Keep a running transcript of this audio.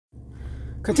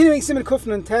Continuing Siman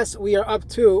Kufn and Test, we are up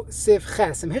to seif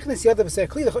ches. The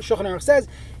Shulchan Aruch says,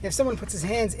 if someone puts his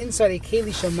hands inside a keli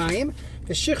shamayim,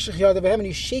 the shich yadav, and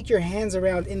you shake your hands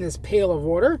around in this pail of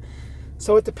water,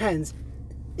 so it depends.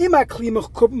 If the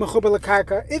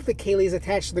keli is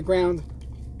attached to the ground,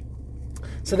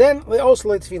 so then also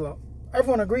tefillah.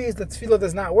 Everyone agrees that tefillah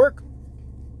does not work.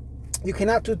 You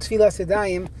cannot do tefillah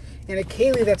sedayim in a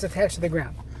keli that's attached to the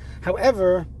ground.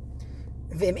 However,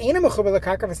 if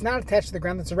it's not attached to the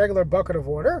ground, it's a regular bucket of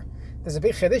water. There's a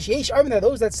big chiddush. Yesh arvin,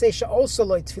 those that say also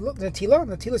like netila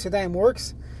sedayim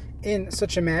works in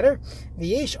such a matter.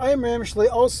 V'yesh arvin shloi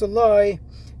also loy,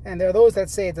 and there are those that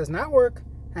say it does not work.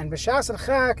 And b'shas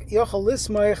chak yochel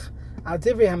lismoich al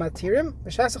divrei hamatirim.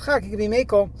 B'shas chak, you can be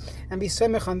meko and be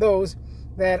semich on those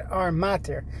that are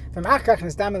matir. And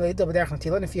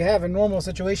if you have a normal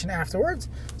situation afterwards,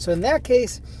 so in that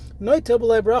case,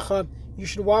 you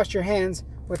should wash your hands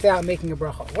without making a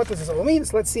bracha. What does this all mean?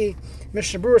 So let's see.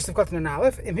 Mishnah Berurah Sivkatan and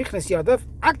Aleph. Im hichnes yadav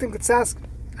aktim ketzask.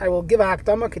 I will give a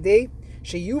hakdama kadei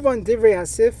sheyuvan divrei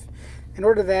hasif, in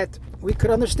order that we could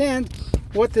understand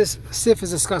what this sif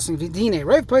is discussing. V'dine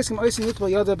Rav Paiskim oisin yitbal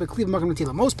yadav bekliv makam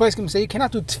netila. Most Paiskim say you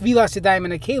cannot do tefillah sedayim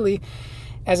in a keli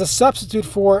as a substitute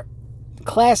for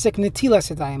classic netila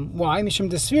sedayim. Why? Mishum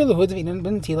desvir lehud v'inen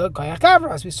b'netila koach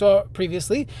gavrah. As we saw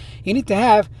previously, you need to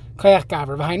have koach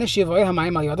gavrah. V'haina shivoy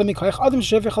hamayim al yadam mikoach adam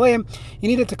shev v'chaleim. You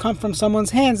need it to come from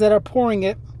someone's hands that are pouring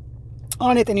it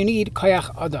on it, and you need koach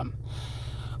adam.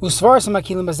 Usvar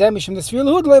samakilim bazeh mishum desvir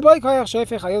lehud leiboy koach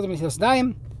shefech al yadam netila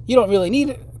sedayim. You don't really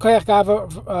need koach gavrah.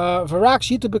 V'rak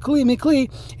shitu b'kli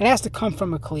mikli. It has to come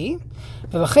from a kli.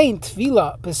 V'lachein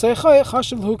tefillah b'seichoy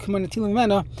chashav hu k'man netila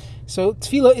mimena. So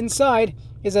tefillah inside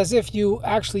is as if you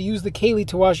actually use the keli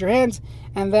to wash your hands,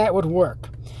 and that would work.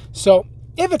 So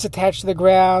if it's attached to the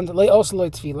ground, also loy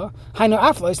tefillah. Hainu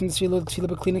aflois in tefillah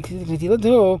b'klina netila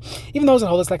too. Even those that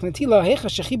hold us like netila,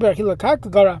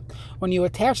 when you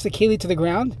attach the keli to the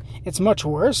ground, it's much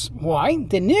worse. Why?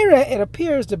 It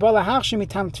appears the bala hachshim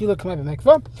itam tefillah kamei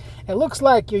b'mikvah. It looks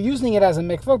like you're using it as a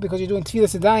mikvah because you're doing tefillah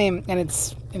sedayim, and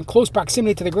it's in close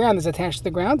proximity to the ground. It's attached to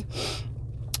the ground.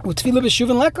 Tefillah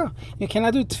b'shuvin leka. You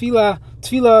cannot do tefillah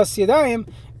sedayim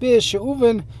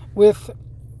b'shuvin with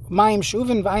mayim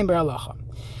shuvin v'ayim beralacha.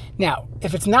 Now,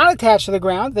 if it's not attached to the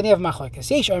ground, then you have machlokes.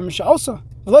 Yesh arvin also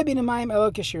v'loy bin mayim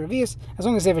elo k'shiravius. As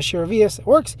long as they have a shiravius, it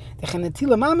works. They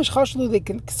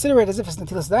consider it as if it's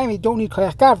netila sedayim. You don't need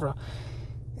koach gavrah.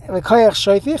 The koach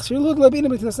shoifich. So you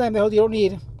don't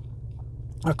need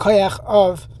a koach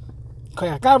of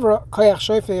koach gavrah, koach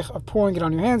shoifich of pouring it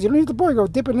on your hands. You don't need to pour it. Go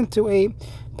dip it into a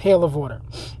pail of water.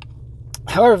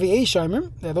 However, there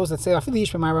are those that say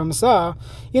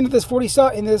you know there's 40 saw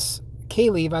in this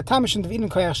keli.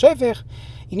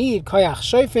 You need koach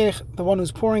shoifich, the one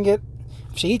who's pouring it.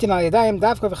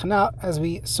 As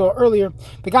we saw earlier,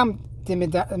 the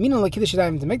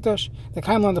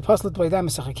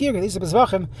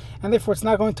and therefore it's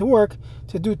not going to work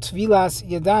to do tvilas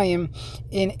yadayim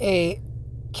in a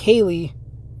keli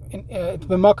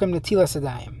b'makom netila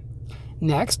sedayim.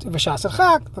 Next, v'shas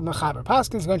chak, the mechaber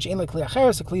paskins going to ein lekli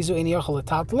acheres, a klizu ein yochel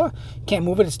letatla. Can't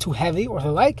move it; it's too heavy, or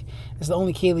the like. It's the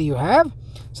only keli you have.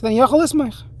 So then yochel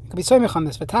lismich. Could be soymich on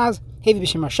this. V'taz heavy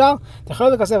b'shem marshal. The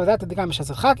chol lekazev that the guy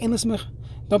v'shas chak ein lismich.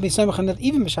 Don't be soymich on that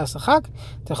even v'shas chak.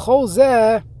 The chol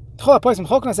zeh.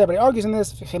 Everybody argues in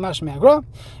this. Do not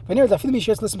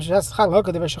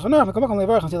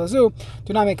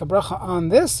make a bracha on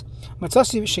this.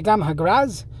 Matzasi shegam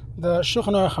hagraz, the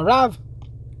Shulchan Aruch Harav.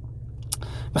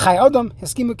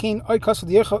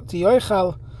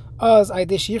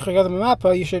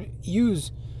 You should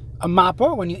use a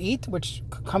mappa when you eat, which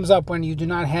comes up when you do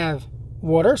not have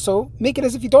water. So make it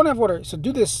as if you don't have water. So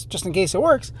do this just in case it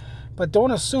works, but don't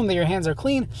assume that your hands are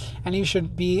clean, and you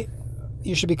should be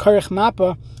karech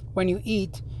mappa when you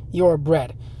eat your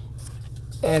bread.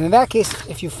 And in that case,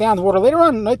 if you found water later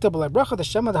on, so at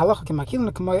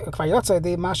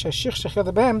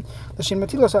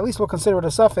least we'll consider it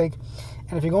a suffix.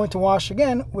 And if you're going to wash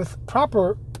again with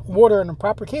proper water and a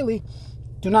proper keli,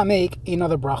 do not make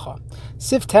another bracha.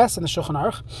 Siv test in the Shulchan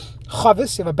Aruch.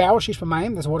 Chavis, you have a barrel shish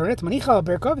b'mayim, there's water in it. Manicha al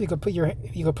berkov, you could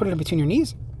put it in between your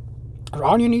knees, or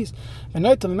on your knees.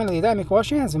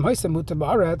 Wash your hands. Let's say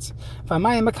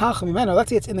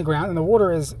it's in the ground and the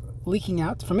water is leaking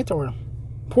out from it or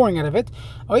pouring out of it.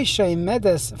 Or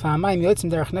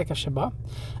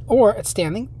it's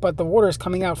standing, but the water is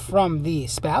coming out from the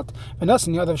spout. And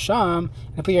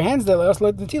put your hands there. It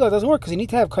doesn't work because you need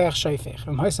to have koach shoifich.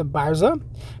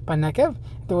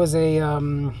 There was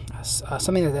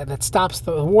something that stops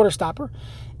the water stopper,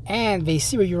 and they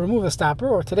see where you remove the stopper,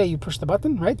 or today you push the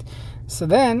button, right? So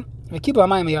then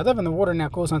and the water now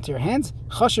goes onto your hands.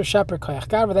 Chashiv shaper koach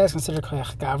gavrah, that is considered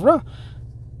koach gavrah,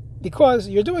 because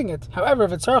you're doing it. However,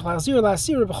 if it's every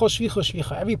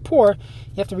pour,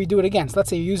 you have to redo it again. So let's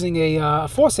say you're using a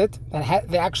faucet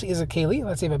that actually is a keli.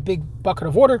 Let's say you have a big bucket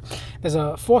of water. There's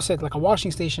a faucet, like a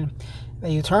washing station,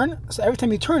 that you turn. So every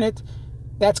time you turn it,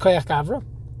 that's koach gavrah,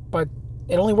 but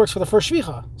it only works for the first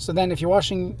shvicha. So then if you're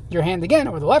washing your hand again,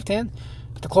 or the left hand, you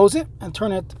have to close it and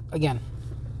turn it again.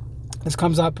 This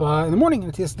comes up in the morning,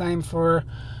 and it's time for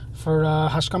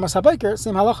hashkamas habayker.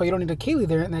 Same halacha. You don't need a keli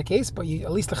there in that case, but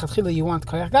at least lechatchila you want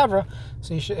koach gavrah.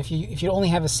 So you should, if you only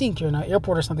have a sink, you're in an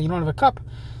airport or something, you don't have a cup.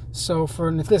 So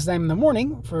for this time in the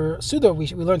morning, for suda we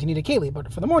learned you need a keli,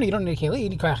 but for the morning you don't need a keli, you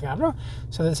need koach gavrah.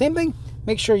 So the same thing.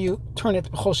 Make sure you turn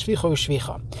it b'chol shvicha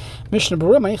u'shvicha. Mishnah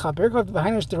Berurah Manicha Berkov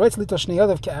v'Hainish Deroitz Lital Shnei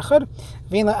Yodav Ke'echad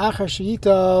V'Ein La'achar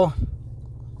Sheyital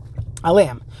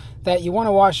Aleim, that you want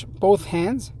to wash both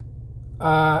hands,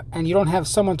 and you don't have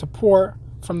someone to pour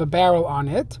from the barrel on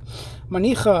it.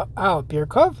 Manicha al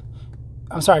Birkov.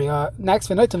 I'm sorry. Next,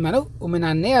 v'Noitum Menu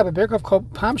U'Menanea beBirkov Kol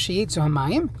Pam Sheyitzu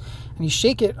Hamayim, and you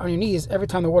shake it on your knees every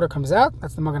time the water comes out.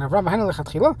 That's the Magen Avraham. V'Hainu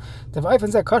Lechatchila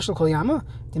Devayfen Zeh Kashel Kol Yama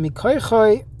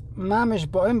Demikoichoi Mamish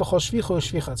Bo'im B'Chol Shvicha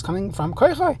U'Shvicha. It's coming from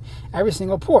koichoi, every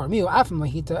single pour. Miu Afim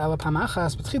Lahita Ela Pam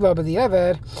Achas B'Tchila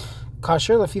B'Di'eved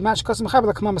Kosher Lefi Match Kasem Chaber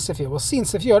L'Kamam Sifiyah. We'll see in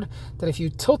Sifiyah that if you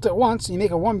tilt it once, you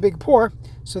make it one big pour,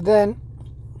 so then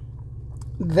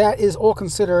that is all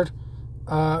considered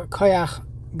koach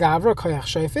gavrah, koach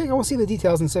seif. And we'll see the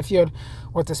details in Sifiyah,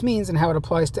 what this means and how it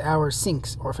applies to our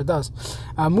sinks, or if it does.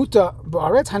 Muta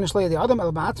ba'aretz hanish le'yadi adam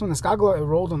el ba'atzman eskaglo, it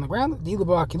rolled on the ground. Di'lu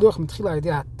ba'akiluch mitchila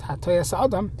yadi hatoyas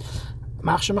adam.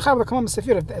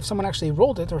 If someone actually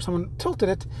rolled it or someone tilted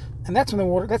it, and that's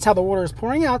how the water is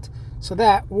pouring out, so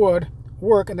that would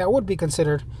work, and that would be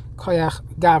considered koach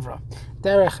gavrah.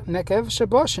 Derech nekev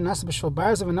sheba shenas b'shvil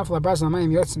barzav v'nafal barzav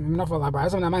n'amayim yotzim v'nafal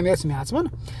barzav n'amayim yotzim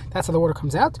yatzman. That's how the water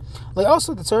comes out.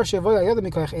 Also, the tzar she'avoy ayodam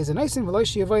mikoach ezen noisin v'loy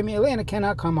she'avoy me'elei, and it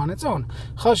cannot come on its own.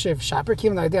 Chashiv shaper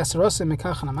kivin l'idea sarosim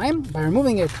mikach n'amayim. By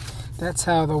removing it, that's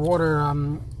how the water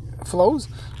flows.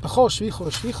 B'chol shvicha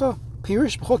l'shvicha.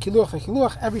 Pirish b'chol kiluach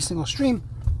v'kiluach, every single stream.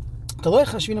 Only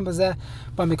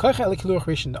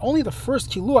the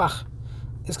first kiluach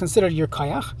is considered your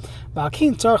koach.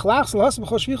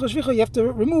 You have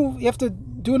to remove, you have to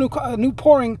do a new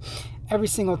pouring every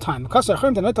single time. Because the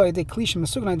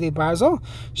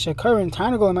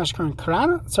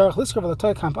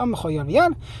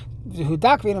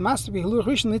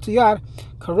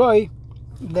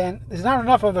then there's not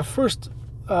enough of the first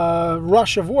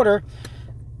rush of water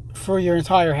for your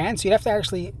entire hand, so you'd have to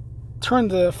actually turn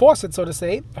the faucet, so to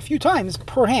say, a few times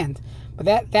per hand. But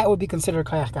that would be considered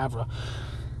koach gavrah.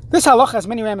 This halacha has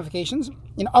many ramifications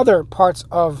in other parts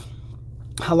of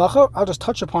halacha. I'll just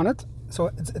touch upon it.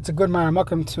 So it's a good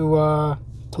maramukim to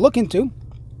look into.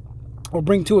 We'll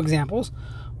bring two examples.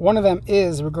 One of them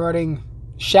is regarding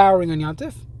showering on Yom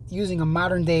Tov using a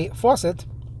modern day faucet.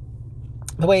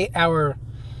 The way our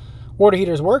water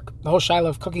heaters work, the whole shaila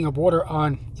of cooking up water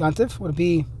on Yom Tov would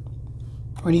be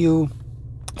when you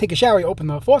take a shower, you open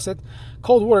the faucet,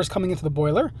 cold water is coming into the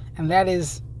boiler, and that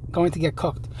is going to get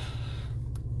cooked.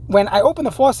 When I open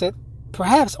the faucet,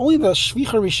 perhaps only the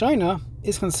shvicha rishona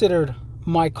is considered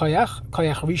my koach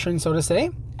rishon, so to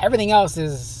say. Everything else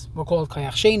is, we'll call it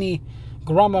koach sheni,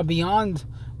 grama, beyond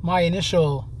my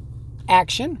initial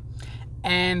action,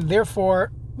 and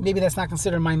therefore maybe that's not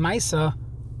considered my maisa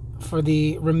for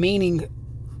the remaining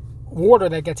water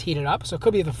that gets heated up. So it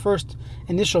could be the first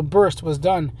initial burst was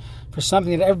done for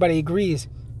something that everybody agrees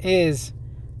is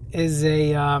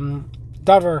a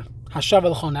davar hashav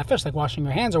l'chol nefesh, like washing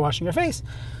your hands or washing your face.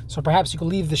 So perhaps you could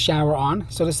leave the shower on,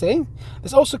 so to say.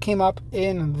 This also came up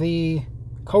in the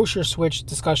kosher switch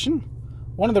discussion.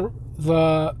 One of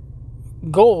the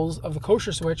goals of the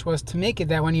kosher switch was to make it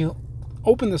that when you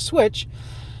open the switch,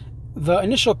 the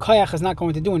initial koach is not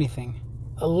going to do anything.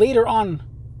 Later on,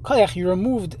 koach, you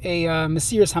removed a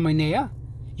mesiras hamayneya.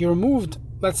 You removed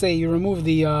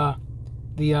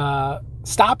the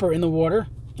stopper in the water.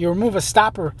 You remove a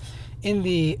stopper in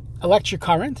the electric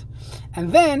current,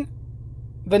 and then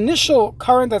the initial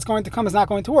current that's going to come is not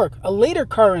going to work. A later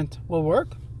current will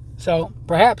work. So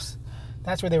perhaps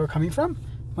that's where they were coming from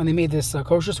when they made this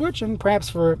kosher switch, and perhaps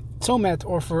for tzomet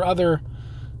or for other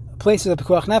places of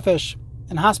pikuach nefesh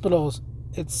and hospitals,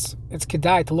 it's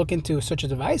kedai to look into such a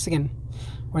device. Again,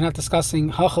 we're not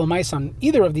discussing hachal mais on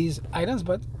either of these items,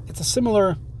 but it's a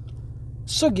similar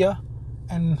sugya,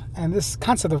 and this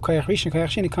concept of koach rishon, koach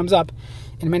sheni comes up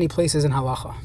in many places in halacha.